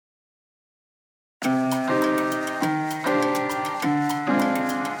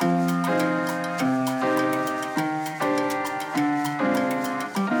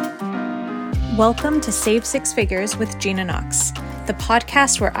Welcome to Save Six Figures with Gina Knox, the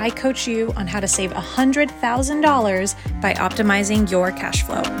podcast where I coach you on how to save $100,000 by optimizing your cash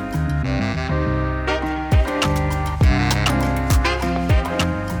flow.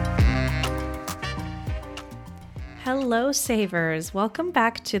 Hello, savers. Welcome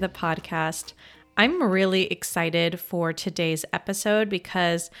back to the podcast. I'm really excited for today's episode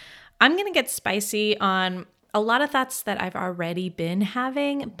because I'm going to get spicy on a lot of thoughts that I've already been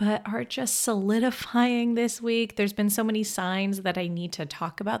having, but are just solidifying this week. There's been so many signs that I need to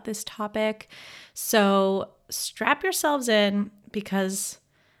talk about this topic. So strap yourselves in because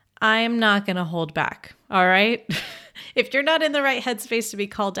I'm not going to hold back. All right. If you're not in the right headspace to be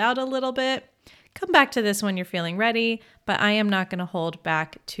called out a little bit, come back to this when you're feeling ready, but I am not going to hold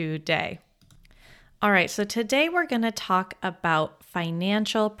back today. All right. So today we're going to talk about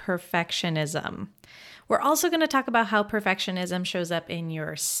financial perfectionism. We're also going to talk about how perfectionism shows up in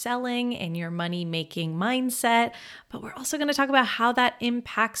your selling and your money-making mindset, but we're also going to talk about how that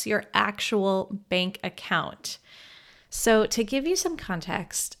impacts your actual bank account. So to give you some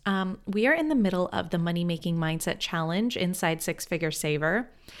context, we are in the middle of the money-making mindset challenge inside Six Figure Saver.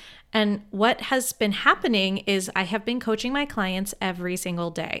 And what has been happening is I have been coaching my clients every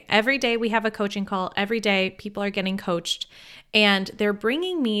single day. Every day we have a coaching call. Every day people are getting coached and they're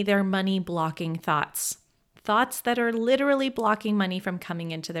bringing me their money blocking thoughts that are literally blocking money from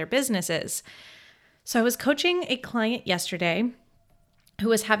coming into their businesses. So I was coaching a client yesterday who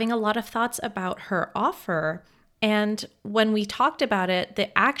was having a lot of thoughts about her offer. And when we talked about it,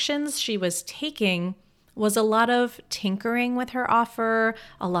 the actions she was taking was a lot of tinkering with her offer,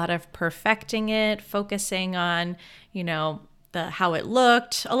 a lot of perfecting it, focusing on, how it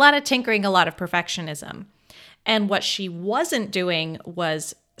looked, a lot of tinkering, a lot of perfectionism. And what she wasn't doing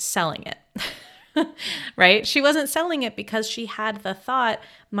was selling it, right? She wasn't selling it because she had the thought,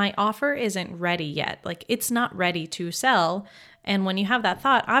 my offer isn't ready yet. Like it's not ready to sell. And when you have that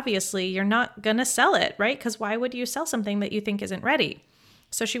thought, obviously you're not going to sell it, right? Because why would you sell something that you think isn't ready?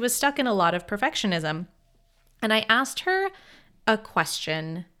 So she was stuck in a lot of perfectionism. And I asked her a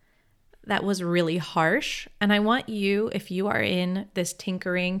question that was really harsh. And I want you, if you are in this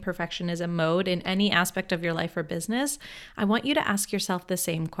tinkering perfectionism mode in any aspect of your life or business, I want you to ask yourself the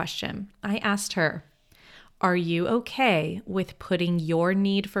same question. I asked her, are you okay with putting your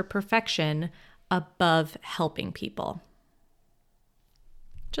need for perfection above helping people?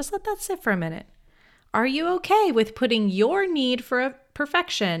 Just let that sit for a minute. Are you okay with putting your need for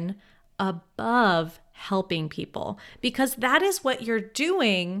perfection above helping people? Because that is what you're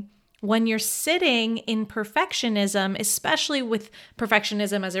doing when you're sitting in perfectionism, especially with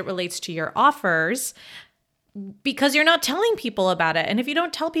perfectionism as it relates to your offers, because you're not telling people about it. And if you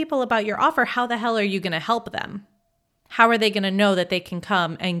don't tell people about your offer, how the hell are you going to help them? How are they going to know that they can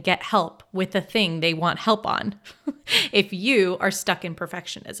come and get help with the thing they want help on if you are stuck in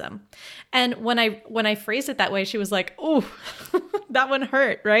perfectionism? And when I phrased it that way, she was like, oh, that one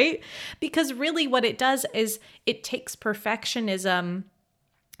hurt, right? Because really what it does is it takes perfectionism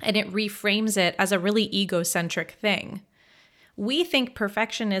and it reframes it as a really egocentric thing. We think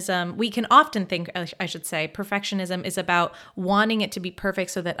perfectionism, we can often think, I should say, perfectionism is about wanting it to be perfect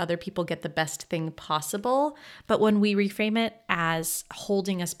so that other people get the best thing possible. But when we reframe it as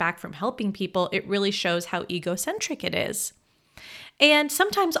holding us back from helping people, it really shows how egocentric it is. And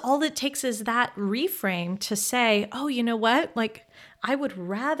sometimes all it takes is that reframe to say, oh, you know what? Like, I would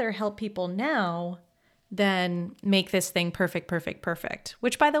rather help people now than make this thing perfect,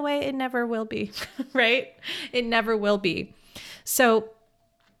 which by the way, it never will be, right? It never will be. So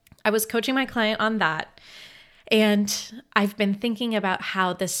I was coaching my client on that. And I've been thinking about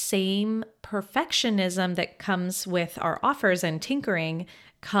how the same perfectionism that comes with our offers and tinkering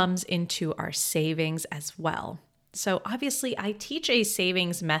comes into our savings as well. So obviously I teach a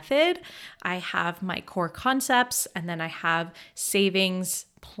savings method. I have my core concepts, and then I have savings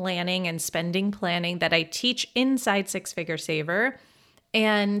planning and spending planning that I teach inside Six Figure Saver.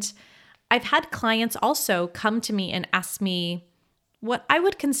 And I've had clients also come to me and ask me what I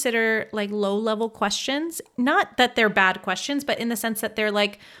would consider like low-level questions. Not that they're bad questions, but in the sense that they're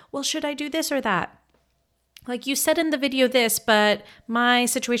like, well, should I do this or that? Like you said in the video this, but my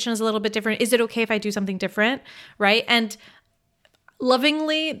situation is a little bit different. Is it okay if I do something different? Right? And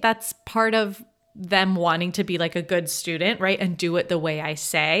lovingly, that's part of them wanting to be like a good student, right? And do it the way I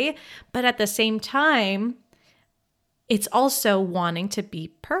say. But at the same time, it's also wanting to be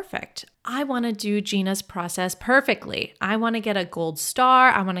perfect. I want to do Gina's process perfectly. I want to get a gold star.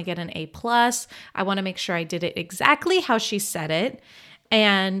 I want to get an A+. I want to make sure I did it exactly how she said it.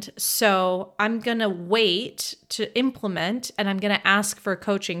 And so I'm going to wait to implement, and I'm going to ask for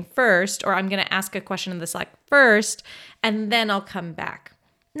coaching first, or I'm going to ask a question in the Slack first, and then I'll come back.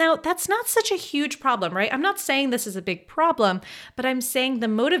 Now, that's not such a huge problem, right? I'm not saying this is a big problem, but I'm saying the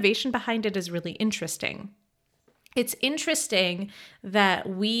motivation behind it is really interesting. It's interesting that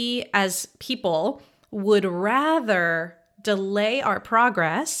we as people would rather delay our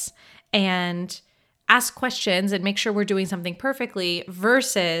progress and ask questions and make sure we're doing something perfectly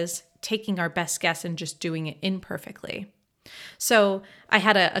versus taking our best guess and just doing it imperfectly. So I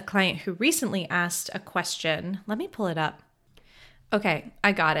had a client who recently asked a question. Let me pull it up. Okay,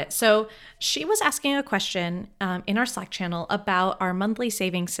 I got it. So she was asking a question in our Slack channel about our monthly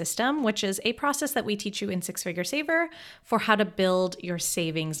savings system, which is a process that we teach you in Six Figure Saver for how to build your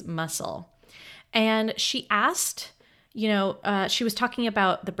savings muscle. And she asked, she was talking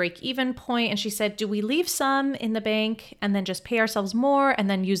about the break-even point, and she said, do we leave some in the bank and then just pay ourselves more and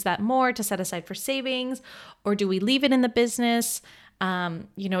then use that more to set aside for savings? Or do we leave it in the business?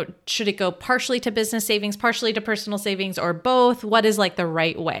 Should it go partially to business savings, partially to personal savings, or both? What is like the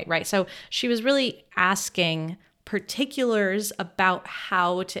right way, right? So she was really asking particulars about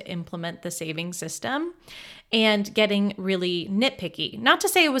how to implement the saving system and getting really nitpicky. Not to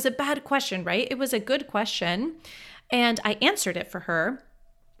say it was a bad question, right? It was a good question. And I answered it for her.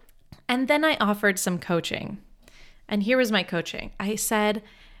 And then I offered some coaching. And here was my coaching. I said,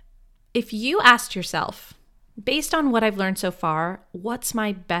 if you asked yourself, based on what I've learned so far, what's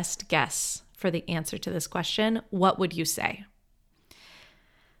my best guess for the answer to this question? What would you say?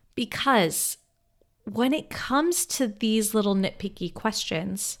 Because when it comes to these little nitpicky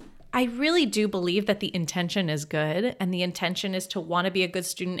questions, I really do believe that the intention is good, and the intention is to want to be a good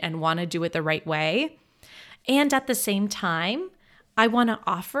student and want to do it the right way. And at the same time, I want to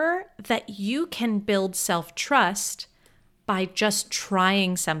offer that you can build self-trust by just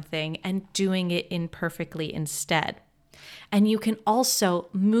trying something and doing it imperfectly instead. And you can also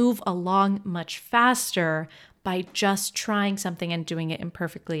move along much faster by just trying something and doing it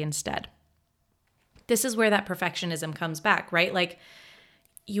imperfectly instead. This is where that perfectionism comes back, right? Like,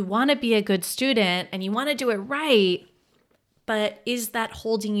 you want to be a good student and you want to do it right, but is that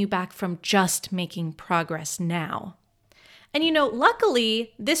holding you back from just making progress now? And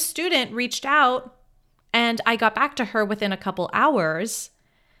luckily, this student reached out and I got back to her within a couple hours.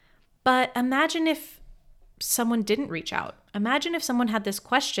 But imagine if someone didn't reach out. Imagine if someone had this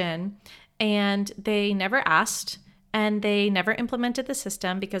question and they never asked and they never implemented the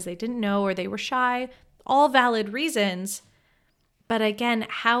system because they didn't know or they were shy. All valid reasons. But again,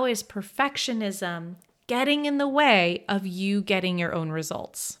 how is perfectionism getting in the way of you getting your own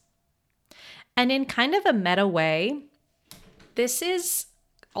results? And in kind of a meta way, this is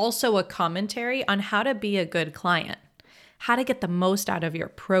also a commentary on how to be a good client, how to get the most out of your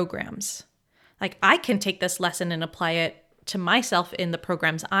programs. Like, I can take this lesson and apply it to myself in the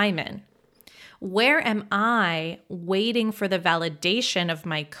programs I'm in. Where am I waiting for the validation of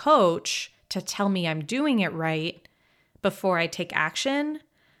my coach to tell me I'm doing it right before I take action,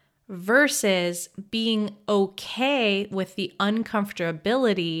 versus being okay with the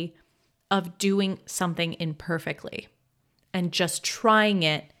uncomfortability of doing something imperfectly and just trying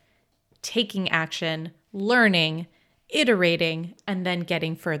it, taking action, learning, iterating, and then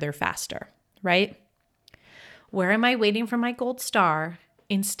getting further faster, right? Where am I waiting for my gold star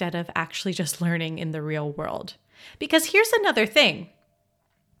instead of actually just learning in the real world? Because here's another thing.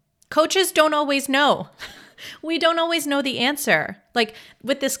 Coaches don't always know. We don't always know the answer. Like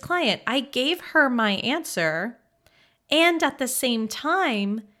with this client, I gave her my answer, and at the same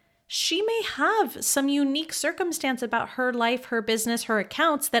time, she may have some unique circumstance about her life, her business, her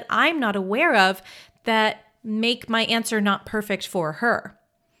accounts that I'm not aware of that make my answer not perfect for her.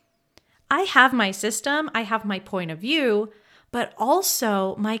 I have my system, I have my point of view, but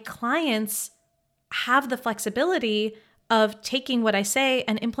also my clients have the flexibility of taking what I say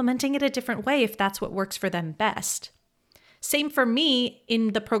and implementing it a different way if that's what works for them best. Same for me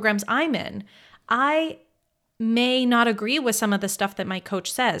in the programs I'm in. I may not agree with some of the stuff that my coach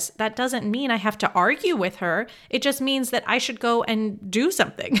says. That doesn't mean I have to argue with her. It just means that I should go and do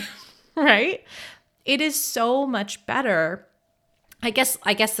something, right? It is so much better. I guess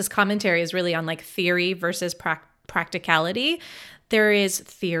this commentary is really on like theory versus practicality. There is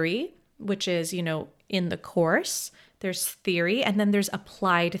theory, which is, in the course. There's theory, and then there's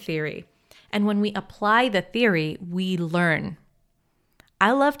applied theory. And when we apply the theory, we learn.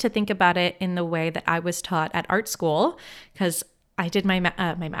 I love to think about it in the way that I was taught at art school, because I did my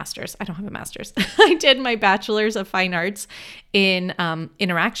master's. I don't have a master's. I did my bachelor's of fine arts in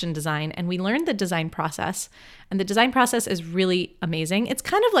interaction design, and we learned the design process. And the design process is really amazing. It's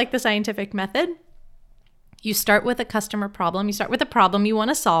kind of like the scientific method. You start with a customer problem. You start with a problem you want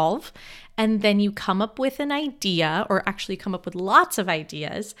to solve, and then you come up with an idea, or actually come up with lots of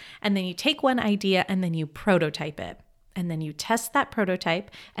ideas. And then you take one idea and then you prototype it. And then you test that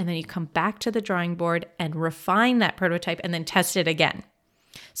prototype, and then you come back to the drawing board and refine that prototype and then test it again.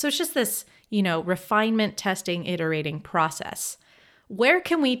 So it's just this, refinement, testing, iterating process. Where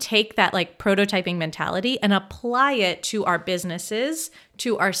can we take that like prototyping mentality and apply it to our businesses,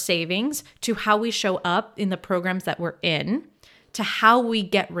 to our savings, to how we show up in the programs that we're in, to how we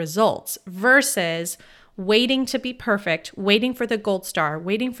get results versus waiting to be perfect, waiting for the gold star,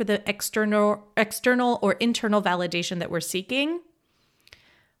 waiting for the external or internal validation that we're seeking?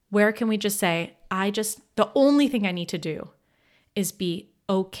 Where can we just say, the only thing I need to do is be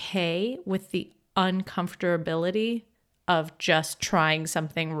okay with the uncomfortability of just trying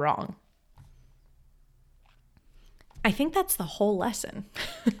something wrong? I think that's the whole lesson.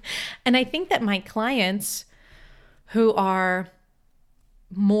 And I think that my clients who are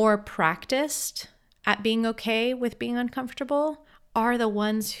more practiced at being okay with being uncomfortable are the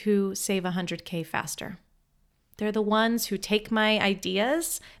ones who save 100K faster. They're the ones who take my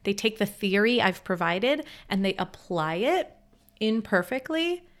ideas, they take the theory I've provided, and they apply it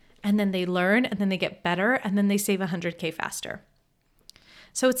imperfectly, and then they learn, and then they get better, and then they save 100K faster.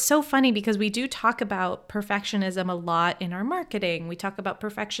 So it's so funny because we do talk about perfectionism a lot in our marketing. We talk about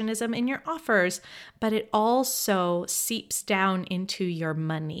perfectionism in your offers, but it also seeps down into your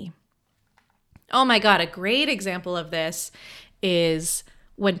money. Oh my God, a great example of this is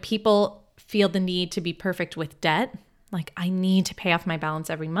when people feel the need to be perfect with debt. Like, I need to pay off my balance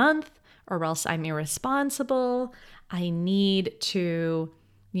every month or else I'm irresponsible. I need to,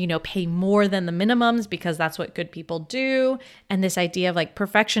 pay more than the minimums because that's what good people do. And this idea of like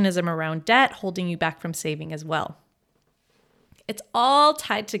perfectionism around debt holding you back from saving as well. It's all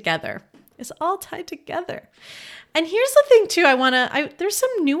tied together. It's all tied together. And here's the thing too, there's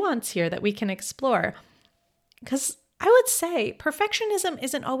some nuance here that we can explore, because I would say perfectionism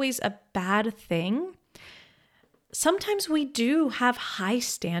isn't always a bad thing. Sometimes we do have high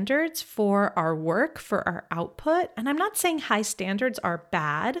standards for our work, for our output. And I'm not saying high standards are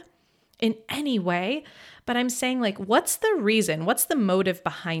bad in any way, but I'm saying like, what's the reason? What's the motive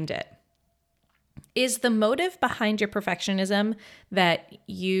behind it? Is the motive behind your perfectionism that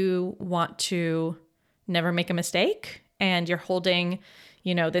you want to never make a mistake and you're holding,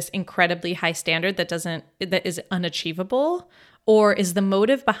 this incredibly high standard that is unachievable? Or is the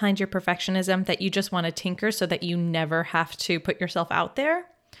motive behind your perfectionism that you just want to tinker so that you never have to put yourself out there?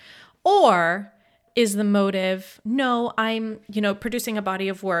 Or is the motive, no, I'm, producing a body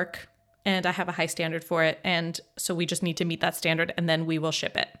of work and I have a high standard for it, and so we just need to meet that standard and then we will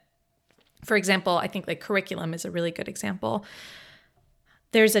ship it. For example, I think like curriculum is a really good example.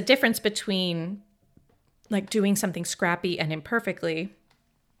 There's a difference between like doing something scrappy and imperfectly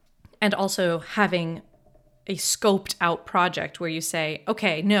and also having a scoped out project where you say,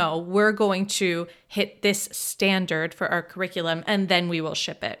 okay, no, we're going to hit this standard for our curriculum and then we will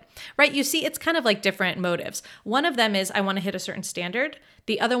ship it, right? You see, it's kind of like different motives. One of them is I want to hit a certain standard.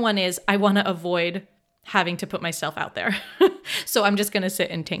 The other one is I want to avoid having to put myself out there. So I'm just going to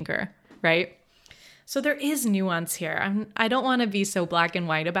sit and tinker, right? So there is nuance here. I don't want to be so black and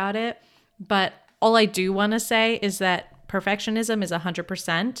white about it, but all I do want to say is that perfectionism is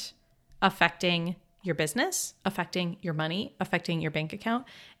 100% affecting your business, affecting your money, affecting your bank account,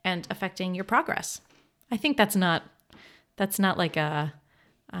 and affecting your progress. I think that's not like a,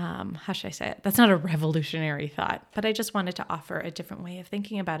 how should I say it? That's not a revolutionary thought, but I just wanted to offer a different way of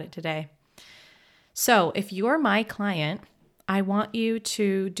thinking about it today. So if you're my client, I want you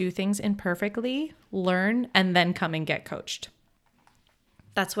to do things imperfectly, learn, and then come and get coached.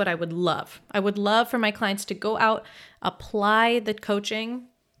 That's what I would love. I would love for my clients to go out, apply the coaching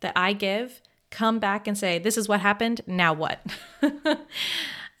that I give, come back and say, this is what happened, now what?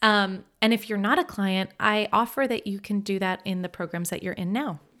 And if you're not a client, I offer that you can do that in the programs that you're in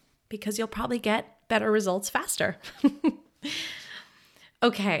now, because you'll probably get better results faster.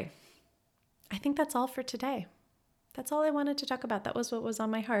 Okay, I think that's all for today. That's all I wanted to talk about. That was what was on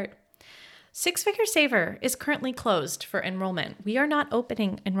my heart. Six Figure Saver is currently closed for enrollment. We are not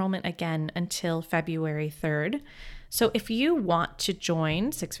opening enrollment again until February 3rd. So if you want to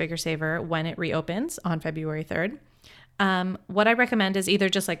join Six Figure Saver when it reopens on February 3rd, what I recommend is either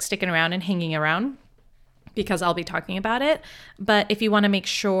just like sticking around and hanging around, because I'll be talking about it. But if you want to make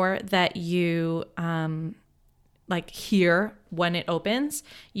sure that you like hear when it opens,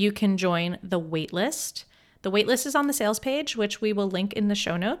 you can join the waitlist. The waitlist is on the sales page, which we will link in the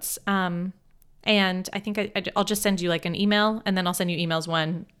show notes. And I think I'll just send you like an email, and then I'll send you emails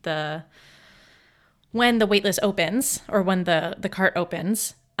when the waitlist opens or when the cart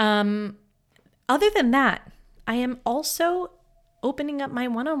opens. Other than that, I am also opening up my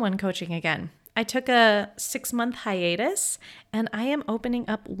one-on-one coaching again. I took a 6-month hiatus, and I am opening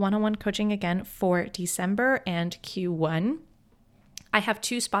up one-on-one coaching again for December and Q1. I have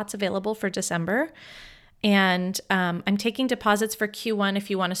 2 spots available for December, and I'm taking deposits for Q1. If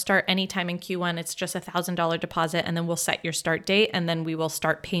you want to start anytime in Q1, it's just $1,000 deposit, and then we'll set your start date, and then we will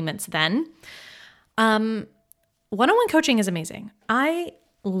start payments then. One-on-one coaching is amazing. I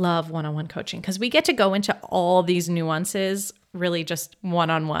love one-on-one coaching because we get to go into all these nuances, really just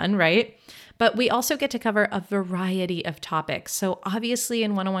one-on-one, right? But we also get to cover a variety of topics. So obviously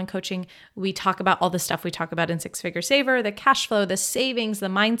in one-on-one coaching, we talk about all the stuff we talk about in Six Figure Saver, the cash flow, the savings, the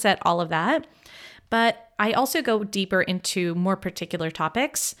mindset, all of that. But I also go deeper into more particular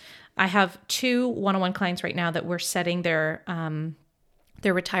topics. I have 2 one-on-one clients right now that we're setting their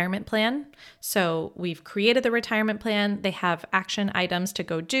retirement plan. So we've created the retirement plan. They have action items to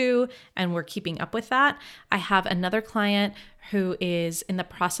go do, and we're keeping up with that. I have another client who is in the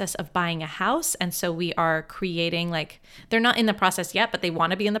process of buying a house. And so we are creating, like, they're not in the process yet, but they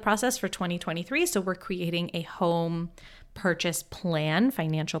want to be in the process for 2023. So we're creating a home purchase plan,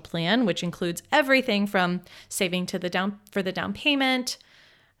 financial plan, which includes everything from saving for the down payment,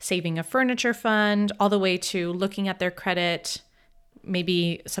 saving a furniture fund, all the way to looking at their credit,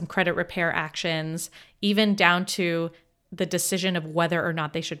 maybe some credit repair actions, even down to the decision of whether or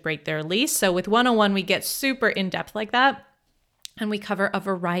not they should break their lease. So with one-on-one, we get super in-depth like that, and we cover a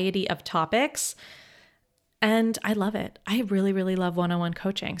variety of topics. And I love it. I really, really love one-on-one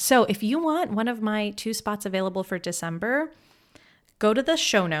coaching. So if you want one of my 2 spots available for December, go to the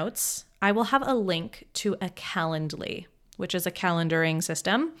show notes. I will have a link to a Calendly, which is a calendaring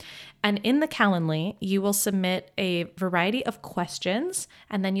system. And in the Calendly, you will submit a variety of questions,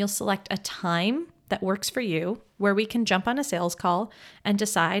 and then you'll select a time that works for you where we can jump on a sales call and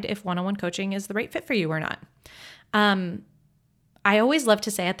decide if one-on-one coaching is the right fit for you or not. I always love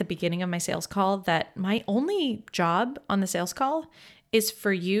to say at the beginning of my sales call that my only job on the sales call is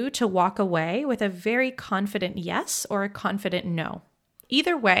for you to walk away with a very confident yes or a confident no.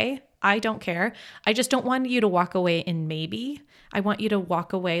 Either way, I don't care. I just don't want you to walk away in maybe. I want you to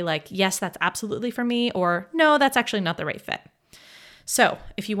walk away like, yes, that's absolutely for me, or no, that's actually not the right fit. So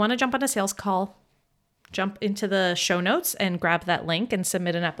if you want to jump on a sales call, jump into the show notes and grab that link and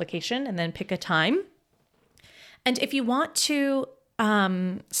submit an application, and then pick a time. And if you want to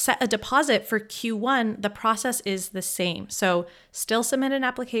set a deposit for Q1, the process is the same. So still submit an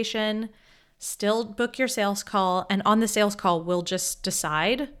application, still book your sales call, and on the sales call, we'll just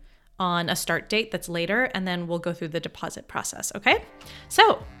decide on a start date that's later, and then we'll go through the deposit process, okay?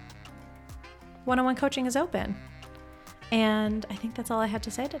 So one-on-one coaching is open. And I think that's all I had to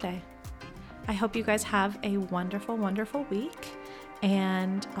say today. I hope you guys have a wonderful, wonderful week,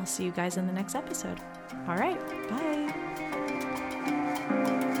 and I'll see you guys in the next episode. All right, bye.